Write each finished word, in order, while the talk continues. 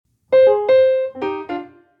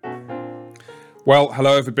Well,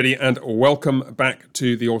 hello everybody and welcome back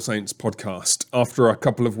to the All Saints podcast. After a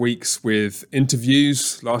couple of weeks with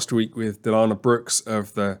interviews, last week with Delana Brooks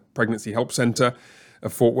of the Pregnancy Help Centre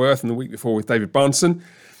of Fort Worth and the week before with David Barnson,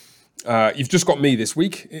 you've just got me this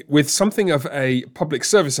week with something of a public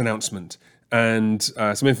service announcement and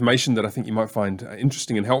some information that I think you might find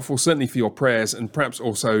interesting and helpful, certainly for your prayers and perhaps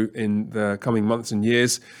also in the coming months and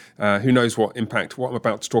years. Who knows what impact what I'm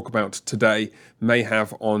about to talk about today may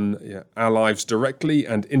have on our lives directly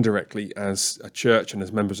and indirectly as a church and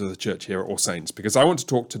as members of the church here at All Saints. Because I want to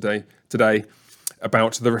talk today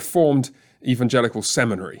about the Reformed Evangelical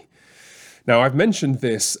Seminary. Now, I've mentioned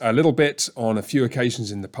this a little bit on a few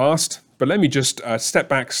occasions in the past, but let me just step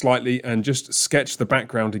back slightly and just sketch the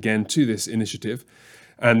background again to this initiative.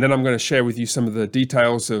 And then I'm going to share with you some of the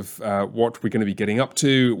details of what we're going to be getting up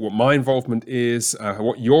to, what my involvement is,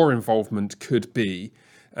 what your involvement could be.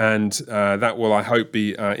 And that will, I hope,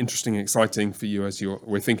 be interesting and exciting for you as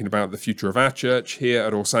we're thinking about the future of our church here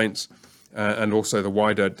at All Saints, and also the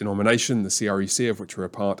wider denomination, the CREC, of which we're a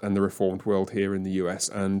part, and the Reformed world here in the US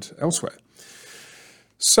and elsewhere.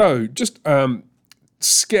 So just let me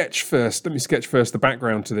sketch first the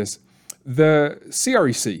background to this. The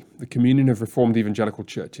CREC, the Communion of Reformed Evangelical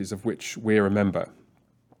Churches, of which we're a member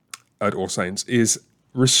at All Saints, is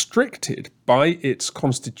restricted by its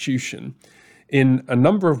constitution in a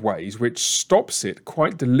number of ways, which stops it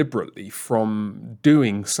quite deliberately from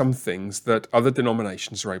doing some things that other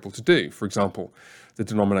denominations are able to do. For example, the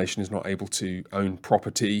denomination is not able to own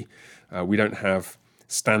property. We don't have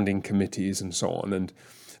standing committees and so on. And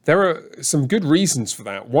there are some good reasons for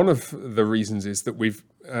that. One of the reasons is that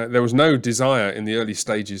there was no desire in the early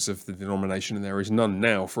stages of the denomination, and there is none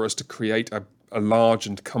now, for us to create a large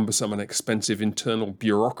and cumbersome and expensive internal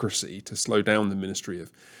bureaucracy to slow down the ministry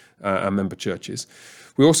of our member churches.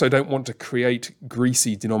 We also don't want to create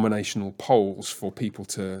greasy denominational poles for people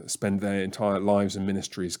to spend their entire lives and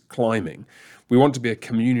ministries climbing. We want to be a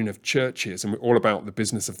communion of churches, and we're all about the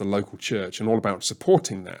business of the local church and all about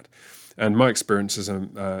supporting that. And my experience as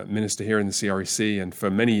a minister here in the CREC, and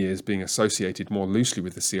for many years being associated more loosely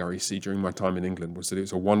with the CREC during my time in England, was that it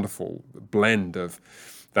was a wonderful blend of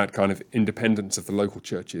that kind of independence of the local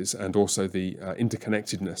churches and also the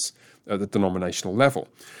interconnectedness at the denominational level.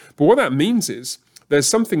 But what that means is there's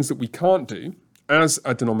some things that we can't do as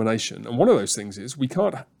a denomination. And one of those things is we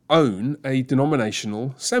can't own a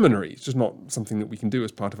denominational seminary. It's just not something that we can do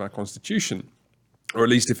as part of our constitution. Or at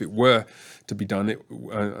least if it were to be done,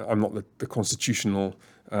 I'm not the constitutional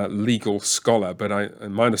legal scholar, but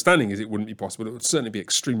my understanding is it wouldn't be possible. It would certainly be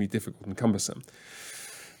extremely difficult and cumbersome.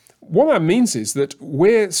 What that means is that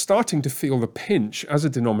we're starting to feel the pinch as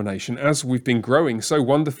a denomination, as we've been growing so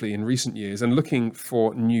wonderfully in recent years and looking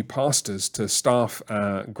for new pastors to staff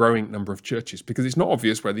a growing number of churches, because it's not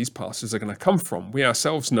obvious where these pastors are going to come from. We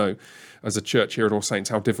ourselves know as a church here at All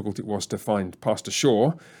Saints how difficult it was to find Pastor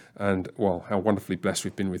Shaw, and well, how wonderfully blessed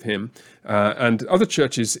we've been with him. And other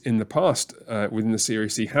churches in the past within the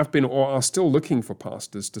CREC have been or are still looking for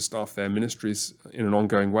pastors to staff their ministries in an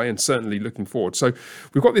ongoing way, and certainly looking forward. So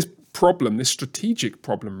we've got this problem, this strategic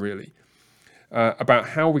problem really, about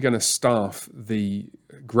how we're going to staff the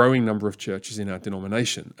growing number of churches in our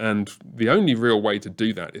denomination. And the only real way to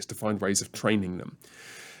do that is to find ways of training them.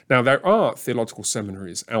 Now, there are theological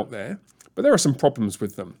seminaries out there, but there are some problems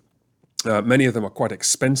with them. Many of them are quite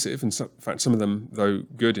expensive, and in fact, some of them, though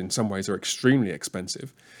good in some ways, are extremely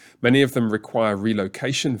expensive. Many of them require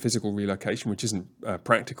relocation, physical relocation, which isn't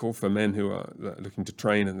practical for men who are looking to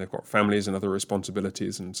train and they've got families and other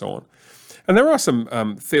responsibilities and so on. And there are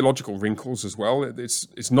some theological wrinkles as well.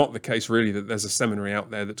 It's not the case really that there's a seminary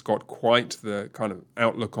out there that's got quite the kind of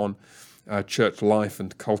outlook on church life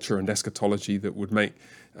and culture and eschatology that would make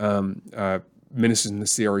ministers in the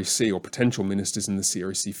CREC or potential ministers in the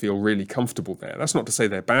CREC feel really comfortable there. That's not to say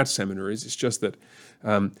they're bad seminaries. It's just that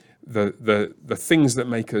the things that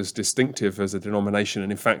make us distinctive as a denomination, and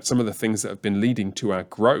in fact some of the things that have been leading to our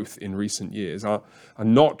growth in recent years, are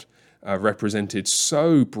not represented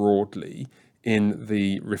so broadly in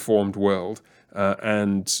the Reformed world,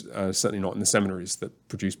 and certainly not in the seminaries that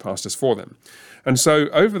produce pastors for them. And so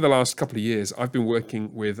over the last couple of years, I've been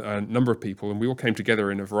working with a number of people, and we all came together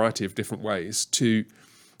in a variety of different ways to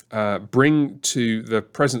bring to the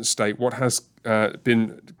present state what has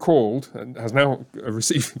been called and has now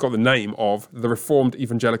got the name of the Reformed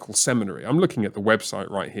Evangelical Seminary. I'm looking at the website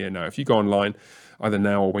right here now. If you go online, either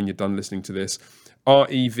now or when you're done listening to this,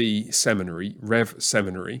 REV Seminary, Rev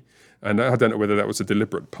Seminary. And I don't know whether that was a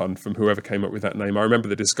deliberate pun from whoever came up with that name. I remember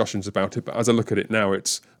the discussions about it, but as I look at it now,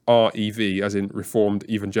 it's REV, as in Reformed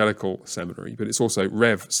Evangelical Seminary, but it's also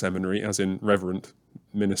Rev Seminary, as in Reverend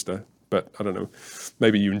Minister but I don't know,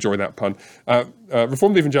 maybe you enjoy that pun.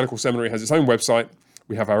 Reformed Evangelical Seminary has its own website.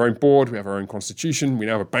 We have our own board, we have our own constitution, we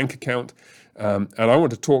now have a bank account, and I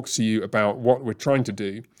want to talk to you about what we're trying to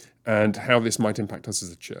do and how this might impact us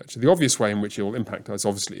as a church. The obvious way in which it will impact us,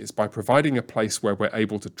 obviously, is by providing a place where we're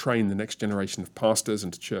able to train the next generation of pastors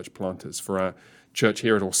and church planters for our church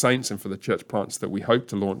here at All Saints and for the church plants that we hope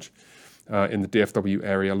to launch in the DFW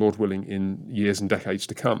area, Lord willing, in years and decades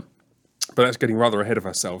to come. But that's getting rather ahead of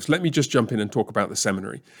ourselves. Let me just jump in and talk about the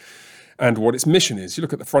seminary and what its mission is. You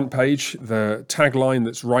look at the front page, the tagline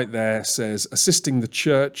that's right there says, assisting the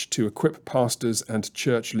church to equip pastors and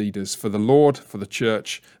church leaders for the Lord, for the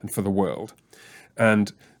church, and for the world.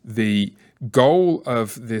 And the goal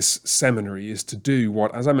of this seminary is to do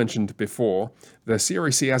what, as I mentioned before, the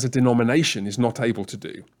CREC as a denomination is not able to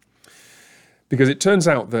do. Because it turns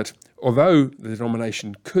out that although the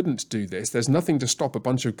denomination couldn't do this, there's nothing to stop a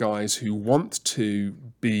bunch of guys who want to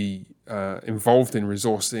be involved in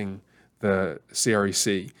resourcing the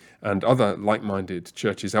CREC and other like-minded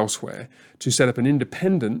churches elsewhere to set up an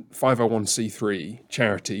independent 501c3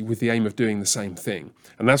 charity with the aim of doing the same thing.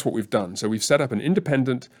 And that's what we've done. So we've set up an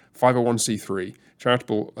independent 501c3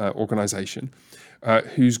 charitable organization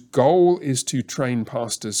whose goal is to train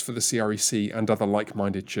pastors for the CREC and other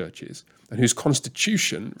like-minded churches, and whose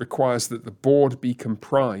constitution requires that the board be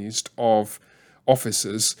comprised of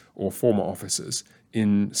officers or former officers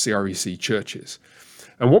in CREC churches.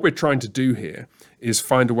 And what we're trying to do here is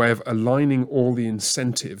find a way of aligning all the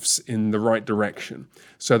incentives in the right direction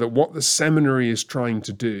so that what the seminary is trying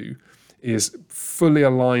to do is fully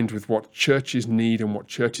aligned with what churches need and what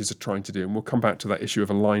churches are trying to do. And we'll come back to that issue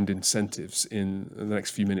of aligned incentives in the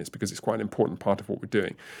next few minutes because it's quite an important part of what we're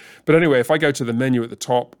doing. But anyway, if I go to the menu at the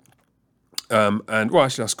top, I'll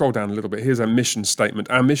scroll down a little bit. Here's our mission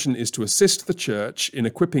statement. Our mission is to assist the church in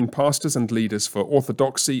equipping pastors and leaders for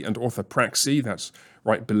orthodoxy and orthopraxy, that's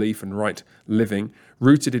right belief and right living,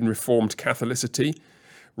 rooted in Reformed Catholicity,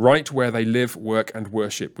 right where they live, work, and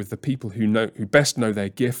worship with the people who best know their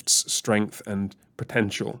gifts, strength, and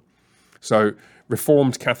potential. So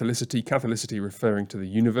Reformed Catholicity referring to the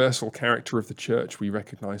universal character of the church. We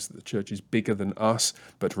recognize that the church is bigger than us,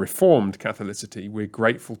 but Reformed Catholicity, we're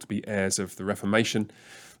grateful to be heirs of the Reformation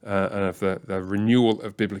and of the renewal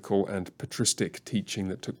of biblical and patristic teaching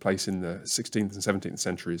that took place in the 16th and 17th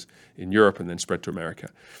centuries in Europe and then spread to America.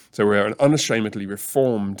 So we're an unashamedly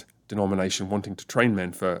Reformed denomination wanting to train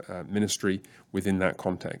men for ministry within that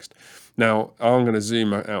context. Now, I'm going to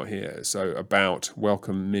zoom out here. So about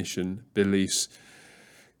welcome, mission, beliefs,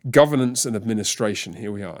 governance and administration.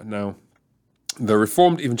 Here we are. Now, the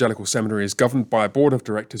Reformed Evangelical Seminary is governed by a board of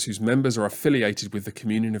directors whose members are affiliated with the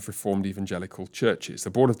Communion of Reformed Evangelical Churches. The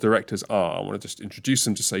board of directors are, I want to just introduce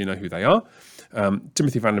them just so you know who they are.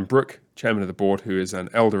 Timothy Van Broek, chairman of the board, who is an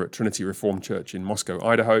elder at Trinity Reformed Church in Moscow,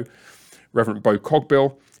 Idaho. Reverend Bo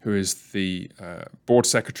Cogbill, who is the board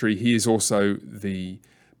secretary. He is also the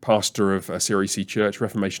pastor of CREC Church,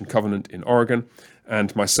 Reformation Covenant in Oregon,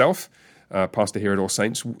 and myself, pastor here at All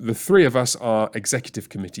Saints. The three of us are executive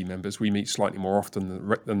committee members. We meet slightly more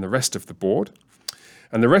often than the rest of the board.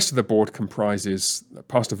 And the rest of the board comprises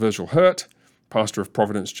Pastor Virgil Hurt, pastor of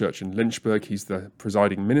Providence Church in Lynchburg. He's the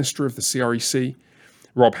presiding minister of the CREC.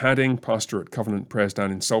 Rob Hadding, pastor at Covenant Prayers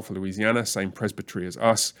down in Sulphur, Louisiana, same presbytery as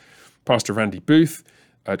us. Pastor Randy Booth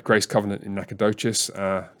at Grace Covenant in Nacogdoches,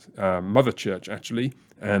 mother church actually,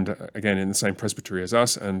 and again in the same presbytery as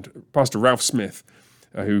us. And Pastor Ralph Smith,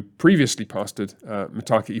 who previously pastored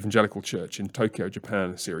Mitaka Evangelical Church in Tokyo, Japan,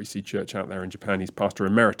 a CREC church out there in Japan. He's pastor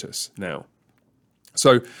emeritus now.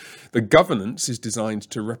 So the governance is designed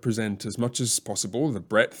to represent as much as possible the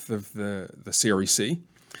breadth of the CREC.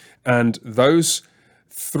 And those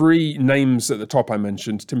three names at the top I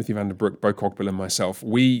mentioned, Timothy Van Broek, Bo Cogbill, and myself,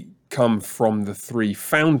 we come from the three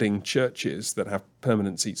founding churches that have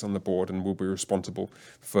permanent seats on the board and will be responsible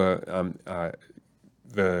for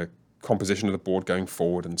the composition of the board going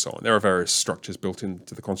forward and so on. There are various structures built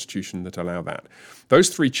into the constitution that allow that. Those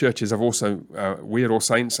three churches have also, we at All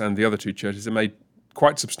Saints and the other two churches have made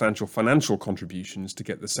quite substantial financial contributions to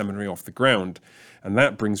get the seminary off the ground. And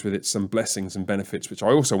that brings with it some blessings and benefits, which I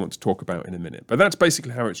also want to talk about in a minute. But that's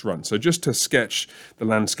basically how it's run. So just to sketch the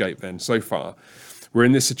landscape then so far, we're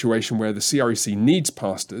in this situation where the CREC needs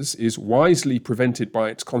pastors, is wisely prevented by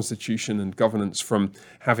its constitution and governance from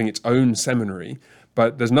having its own seminary,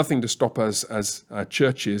 but there's nothing to stop us as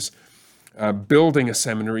churches building a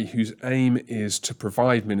seminary whose aim is to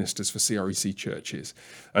provide ministers for CREC churches.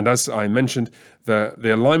 And as I mentioned,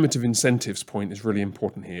 the alignment of incentives point is really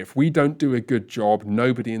important here. If we don't do a good job,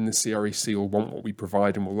 nobody in the CREC will want what we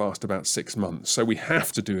provide and will last about 6 months. So we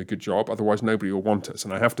have to do a good job, otherwise nobody will want us.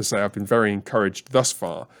 And I have to say I've been very encouraged thus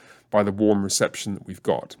far by the warm reception that we've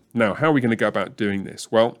got. Now, how are we going to go about doing this?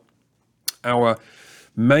 Well, our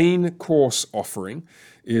main course offering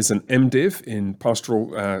is an MDiv in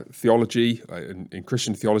pastoral theology, in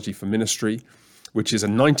Christian theology for ministry, which is a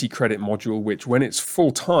 90-credit module, which when it's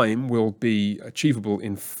full-time will be achievable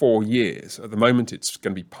in 4 years. At the moment, it's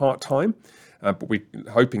going to be part-time, but we're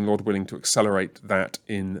hoping, Lord willing, to accelerate that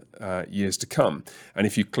in years to come. And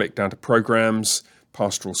if you click down to programs,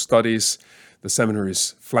 pastoral studies, the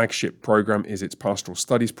seminary's flagship program is its pastoral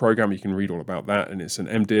studies program. You can read all about that, and it's an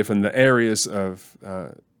MDiv. And the areas of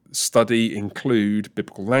study include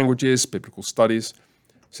biblical languages, biblical studies,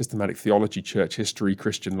 systematic theology, church history,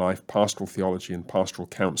 Christian life, pastoral theology, and pastoral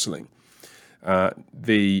counseling.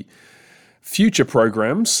 The future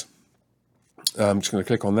programs, I'm just going to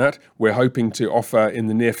click on that. We're hoping to offer in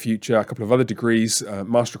the near future a couple of other degrees,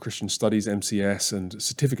 Master of Christian Studies, MCS, and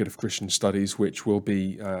Certificate of Christian Studies, which will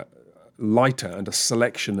be lighter and a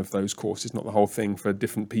selection of those courses, not the whole thing, for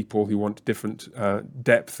different people who want different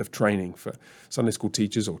depth of training for Sunday school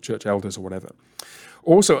teachers or church elders or whatever.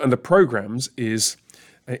 Also under programs is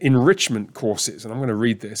enrichment courses, and I'm going to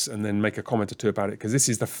read this and then make a comment or two about it, because this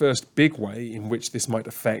is the first big way in which this might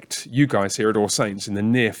affect you guys here at All Saints in the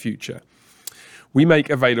near future. We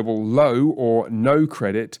make available low or no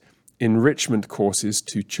credit enrichment courses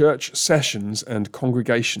to church sessions and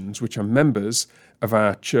congregations which are members of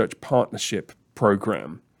our church partnership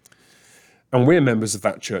program. And we're members of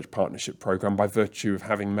that church partnership program by virtue of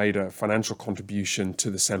having made a financial contribution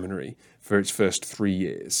to the seminary for its first 3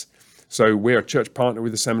 years. So we're a church partner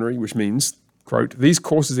with the seminary, which means, quote, these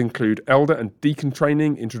courses include elder and deacon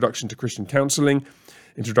training, introduction to Christian counseling,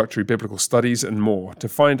 introductory biblical studies, and more. To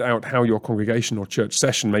find out how your congregation or church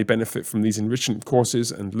session may benefit from these enrichment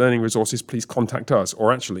courses and learning resources, please contact us,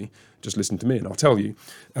 or actually just listen to me and I'll tell you.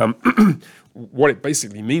 What it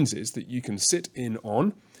basically means is that you can sit in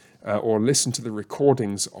on or listen to the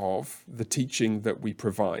recordings of the teaching that we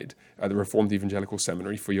provide at the Reformed Evangelical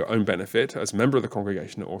Seminary for your own benefit as a member of the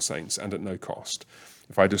congregation at All Saints and at no cost.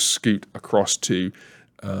 If I just scoot across to,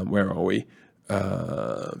 where are we?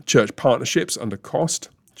 Church partnerships under cost.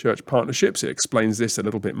 Church partnerships, it explains this a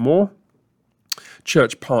little bit more.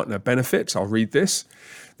 Church partner benefits, I'll read this.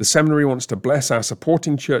 The seminary wants to bless our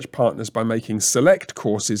supporting church partners by making select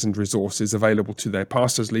courses and resources available to their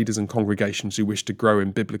pastors, leaders, and congregations who wish to grow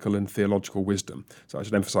in biblical and theological wisdom. So I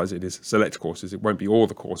should emphasize it is select courses. It won't be all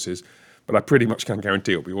the courses, but I pretty much can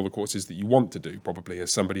guarantee it'll be all the courses that you want to do, probably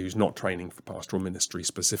as somebody who's not training for pastoral ministry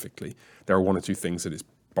specifically. There are one or two things that it's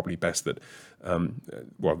probably best that, there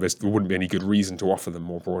wouldn't be any good reason to offer them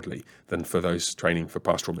more broadly than for those training for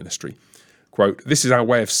pastoral ministry. Quote, this is our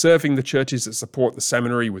way of serving the churches that support the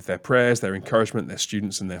seminary with their prayers, their encouragement, their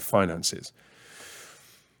students, and their finances.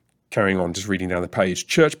 Carrying on, just reading down the page.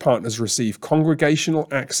 Church partners receive congregational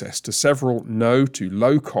access to several no to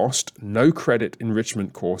low cost, no credit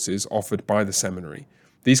enrichment courses offered by the seminary.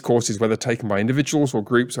 These courses, whether taken by individuals or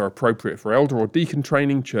groups, are appropriate for elder or deacon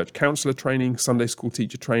training, church counselor training, Sunday school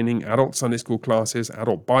teacher training, adult Sunday school classes,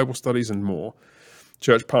 adult Bible studies, and more.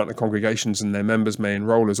 Church partner congregations and their members may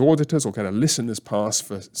enroll as auditors or get a listener's pass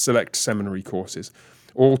for select seminary courses.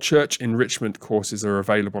 All church enrichment courses are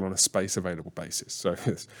available on a space available basis. So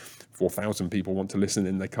if 4,000 people want to listen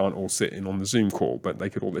in, they can't all sit in on the Zoom call, but they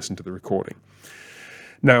could all listen to the recording.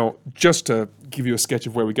 Now, just to give you a sketch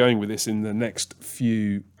of where we're going with this in the next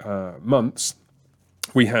few months,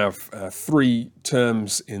 we have 3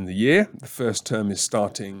 terms in the year. The first term is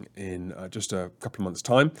starting in just a couple of months'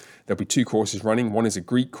 time. There'll be 2 courses running. One is a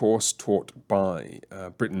Greek course taught by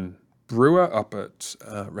Britton Brewer up at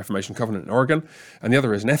Reformation Covenant in Oregon, and the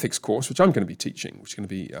other is an ethics course, which I'm going to be teaching, which is going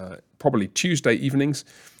to be probably Tuesday evenings,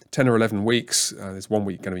 10 or 11 weeks. There's 1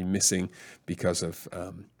 week going to be missing because of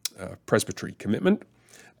presbytery commitment.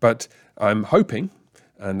 But I'm hoping,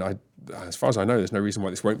 and as far as I know, there's no reason why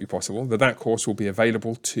this won't be possible, that course will be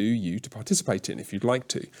available to you to participate in if you'd like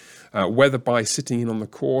to. Whether by sitting in on the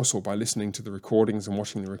course or by listening to the recordings and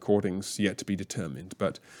watching the recordings, yet to be determined.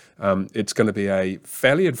 But it's going to be a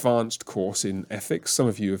fairly advanced course in ethics. Some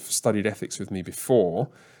of you have studied ethics with me before,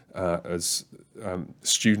 as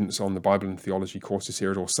students on the Bible and theology courses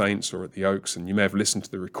here at All Saints or at the Oaks, and you may have listened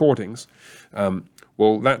to the recordings.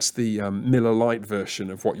 Well, that's the Miller Lite version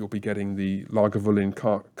of what you'll be getting the Lagavulin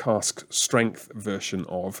cask strength version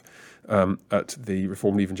of at the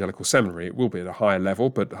Reformed Evangelical Seminary. It will be at a higher level,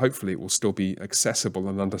 but hopefully it will still be accessible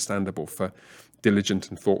and understandable for diligent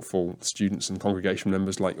and thoughtful students and congregation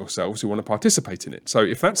members like yourselves who want to participate in it. So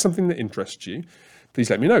if that's something that interests you, please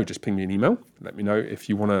let me know. Just ping me an email. Let me know if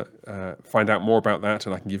you want to find out more about that,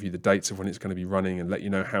 and I can give you the dates of when it's going to be running and let you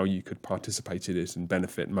know how you could participate in it and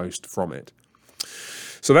benefit most from it.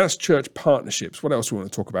 So that's church partnerships. What else do we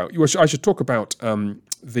want to talk about? I should talk about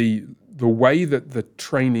the way that the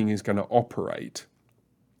training is going to operate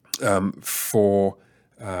for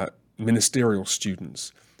ministerial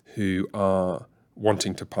students who are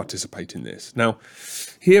wanting to participate in this. Now,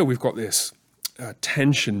 here we've got this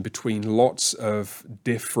tension between lots of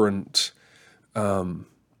different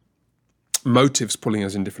motives pulling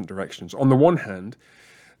us in different directions. On the one hand,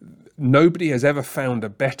 nobody has ever found a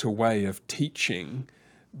better way of teaching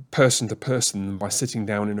person to person than by sitting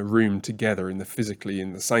down in a room together physically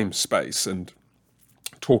in the same space and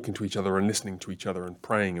talking to each other and listening to each other and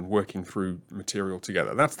praying and working through material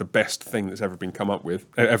together. That's the best thing that's ever been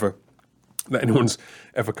that anyone's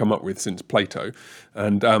ever come up with since Plato.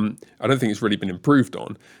 And I don't think it's really been improved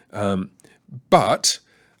on. But,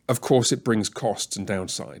 of course, it brings costs and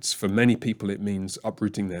downsides. For many people, it means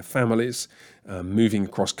uprooting their families, moving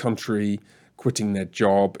across country, quitting their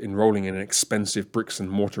job, enrolling in an expensive bricks and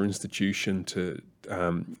mortar institution to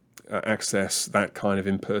access that kind of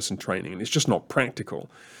in-person training. And it's just not practical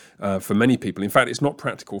for many people. In fact, it's not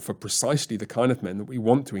practical for precisely the kind of men that we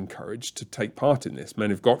want to encourage to take part in this.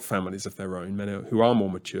 Men who've got families of their own, men who are more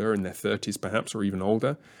mature, in their 30s perhaps, or even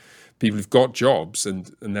older. People who've got jobs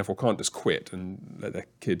and therefore can't just quit and let their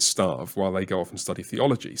kids starve while they go off and study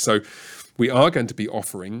theology. So we are going to be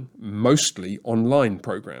offering mostly online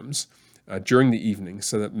programs during the evening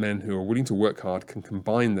so that men who are willing to work hard can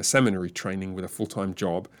combine the seminary training with a full-time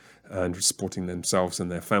job and supporting themselves and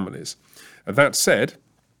their families. That said,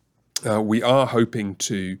 we are hoping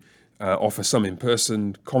to offer some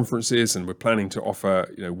in-person conferences, and we're planning to offer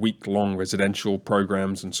week-long residential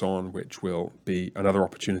programs and so on, which will be another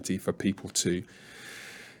opportunity for people to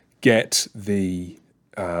get the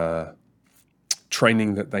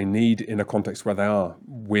training that they need in a context where they are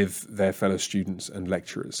with their fellow students and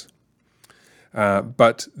lecturers.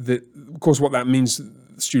 But of course, what that means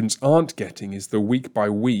students aren't getting is the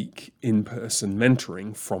week-by-week in-person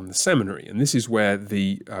mentoring from the seminary. And this is where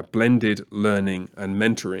the blended learning and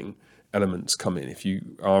mentoring elements come in. If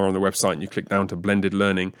you are on the website and you click down to blended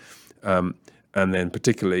learning, and then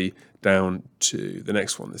particularly down to the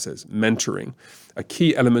next one that says mentoring, a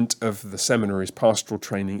key element of the seminary's pastoral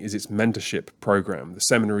training is its mentorship program. The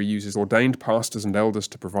seminary uses ordained pastors and elders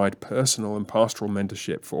to provide personal and pastoral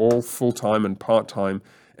mentorship for all full-time and part-time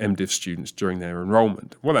MDiv students during their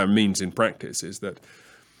enrollment. What that means in practice is that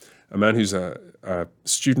a man who's a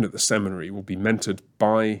student at the seminary will be mentored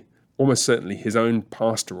by almost certainly his own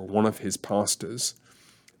pastor or one of his pastors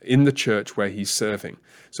in the church where he's serving.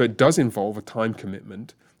 So it does involve a time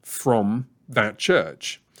commitment from that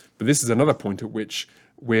church. But this is another point at which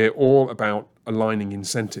we're all about aligning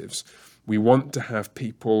incentives. We want to have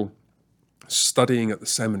people studying at the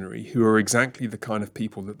seminary who are exactly the kind of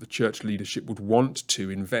people that the church leadership would want to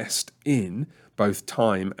invest in, both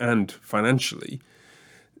time and financially,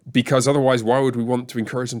 because otherwise, why would we want to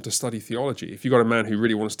encourage them to study theology? If you've got a man who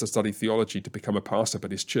really wants to study theology to become a pastor,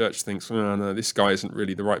 but his church thinks, oh, no, this guy isn't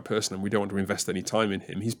really the right person and we don't want to invest any time in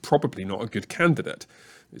him, he's probably not a good candidate.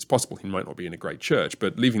 It's possible he might not be in a great church,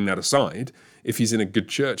 but leaving that aside, if he's in a good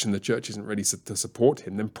church and the church isn't ready to support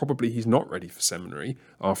him, then probably he's not ready for seminary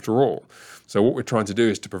after all. So what we're trying to do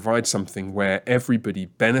is to provide something where everybody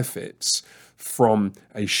benefits from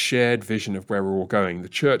a shared vision of where we're all going. The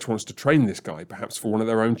church wants to train this guy, perhaps for one of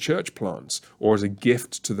their own church plants or as a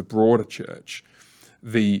gift to the broader church.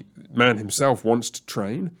 The man himself wants to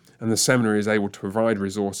train, and the seminary is able to provide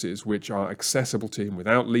resources which are accessible to him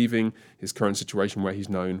without leaving his current situation where he's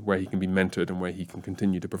known, where he can be mentored and where he can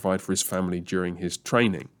continue to provide for his family during his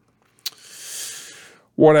training.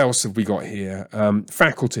 What else have we got here?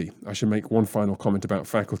 Faculty. I should make one final comment about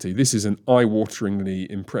faculty. This is an eye-wateringly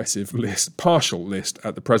impressive list, partial list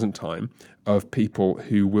at the present time, of people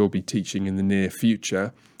who will be teaching in the near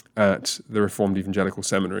future at the Reformed Evangelical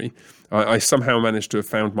Seminary. I somehow managed to have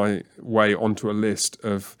found my way onto a list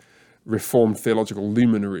of Reformed theological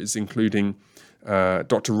luminaries, including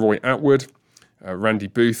Dr. Roy Atwood, Randy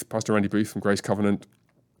Booth, Pastor Randy Booth from Grace Covenant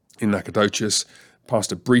in Nacogdoches,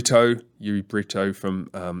 Pastor Brito, Yuri Brito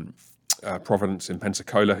from Providence in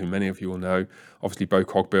Pensacola, who many of you will know. Obviously, Bo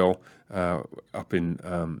Cogbill up in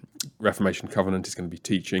Reformation Covenant is going to be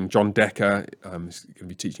teaching. John Decker is going to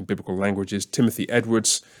be teaching biblical languages. Timothy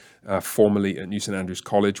Edwards, formerly at New St Andrews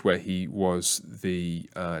College, where he was the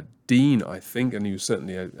dean, I think, and he was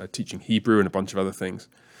certainly teaching Hebrew and a bunch of other things.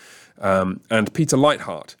 And Peter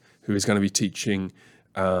Lightheart, who is going to be teaching...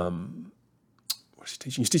 what's he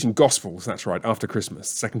teaching? He's teaching Gospels, that's right, after Christmas.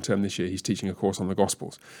 Second term this year, he's teaching a course on the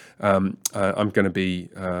Gospels. I'm going to be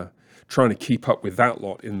trying to keep up with that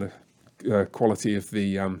lot in the quality of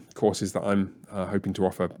the courses that I'm hoping to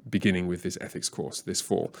offer, beginning with this ethics course this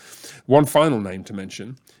fall. One final name to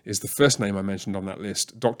mention is the first name I mentioned on that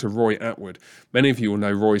list, Dr. Roy Atwood. Many of you will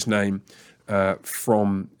know Roy's name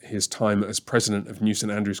from his time as president of New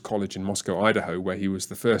St Andrews College in Moscow, Idaho, where he was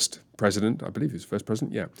the first president, I believe he was the first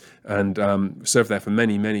president, yeah, and served there for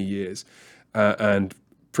many, many years. And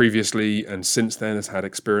previously and since then has had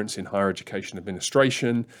experience in higher education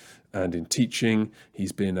administration and in teaching.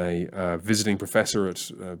 He's been a visiting professor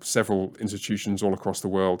at several institutions all across the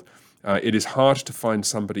world. It is hard to find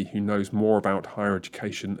somebody who knows more about higher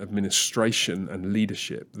education administration and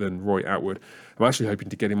leadership than Roy Atwood. I'm actually hoping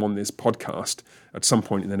to get him on this podcast at some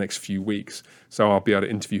point in the next few weeks. So I'll be able to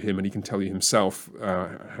interview him and he can tell you himself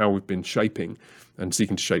how we've been shaping and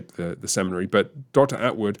seeking to shape the seminary. But Dr.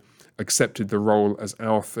 Atwood accepted the role as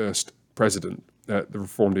our first president at the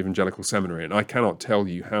Reformed Evangelical Seminary. And I cannot tell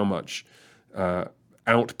you how much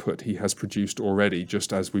output he has produced already,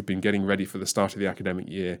 just as we've been getting ready for the start of the academic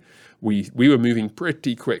year. We were moving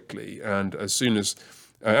pretty quickly, and as soon as,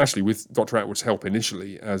 actually with Dr. Atwood's help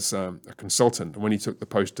initially as a consultant, when he took the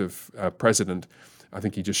post of president, I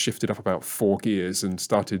think he just shifted up about 4 gears and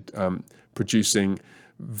started producing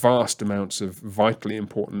vast amounts of vitally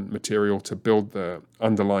important material to build the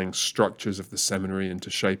underlying structures of the seminary and to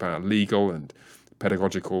shape our legal and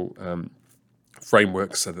pedagogical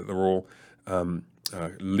frameworks so that they're all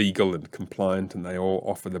legal and compliant, and they all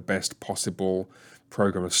offer the best possible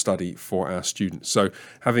program of study for our students. So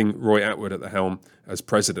having Roy Atwood at the helm as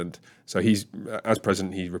president, as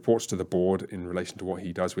president, he reports to the board in relation to what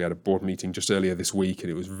he does. We had a board meeting just earlier this week, and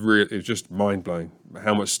it was just mind-blowing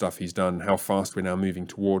how much stuff he's done, how fast we're now moving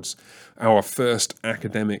towards our first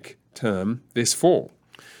academic term this fall.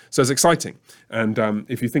 So it's exciting. And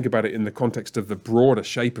if you think about it in the context of the broader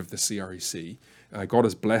shape of the CREC, God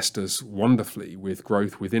has blessed us wonderfully with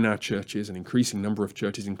growth within our churches. An increasing number of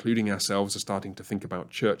churches, including ourselves, are starting to think about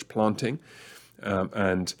church planting.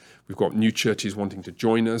 And we've got new churches wanting to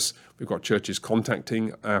join us. We've got churches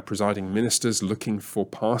contacting our presiding ministers, looking for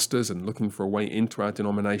pastors and looking for a way into our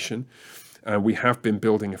denomination. We have been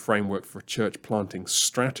building a framework for a church planting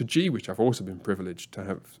strategy, which I've also been privileged to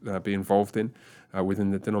have be involved in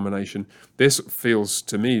within the denomination. This feels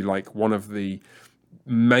to me like one of the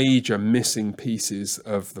major missing pieces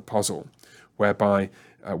of the puzzle, whereby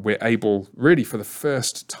we're able, really for the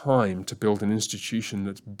first time, to build an institution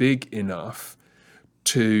that's big enough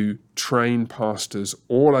to train pastors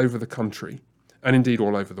all over the country, and indeed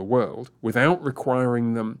all over the world, without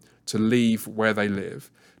requiring them to leave where they live,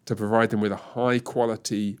 to provide them with a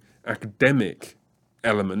high-quality academic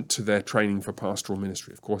element to their training for pastoral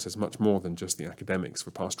ministry. Of course, there's much more than just the academics for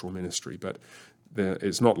pastoral ministry, but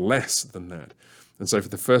it's not less than that. And so for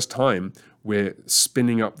the first time, we're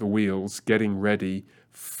spinning up the wheels, getting ready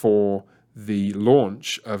for the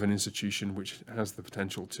launch of an institution which has the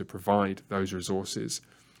potential to provide those resources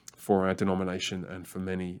for our denomination and for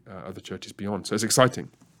many other churches beyond. So it's exciting.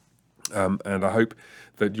 And I hope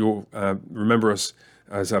that you'll remember us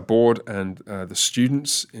as our board and the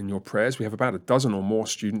students in your prayers. We have about a dozen or more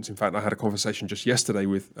students. In fact, I had a conversation just yesterday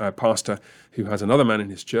with a pastor who has another man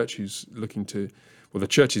in his church who's looking to, well, the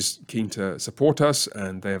church is keen to support us,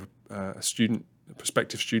 and they have a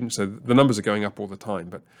prospective student. So the numbers are going up all the time,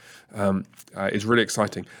 but it's really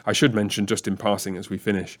exciting. I should mention, just in passing as we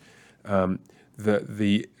finish,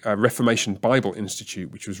 the Reformation Bible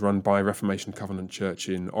Institute, which was run by Reformation Covenant Church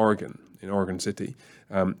in Oregon City,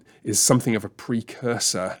 is something of a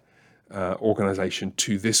precursor organization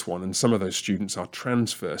to this one. And some of those students are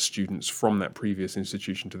transfer students from that previous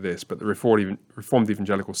institution to this. But the Reformed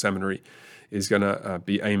Evangelical Seminary is going to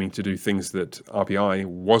be aiming to do things that RBI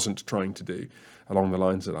wasn't trying to do, along the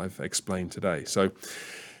lines that I've explained today. So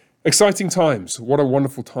exciting times. What a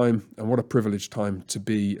wonderful time, and what a privileged time to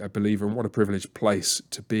be a believer, and what a privileged place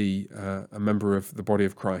to be a member of the body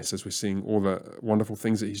of Christ, as we're seeing all the wonderful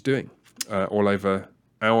things that he's doing all over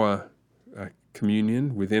our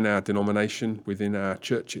communion, within our denomination, within our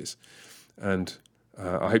churches. And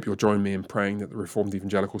I hope you'll join me in praying that the Reformed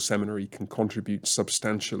Evangelical Seminary can contribute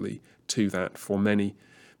substantially to that for many,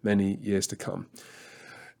 many years to come.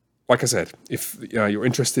 like I said, if you're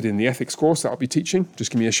interested in the ethics course that I'll be teaching, just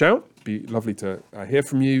give me a shout. It'd be lovely to hear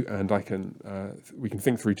from you, and we can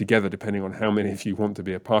think through together, depending on how many of you want to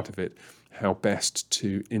be a part of it, how best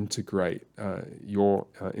to integrate your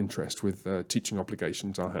interest with teaching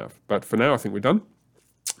obligations I have. But for now, I think we're done.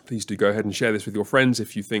 Please do go ahead and share this with your friends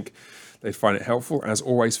if you think they find it helpful. As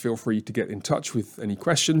always, feel free to get in touch with any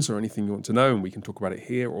questions or anything you want to know, and we can talk about it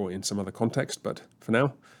here or in some other context. But for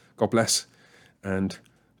now, God bless, and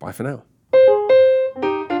bye for now.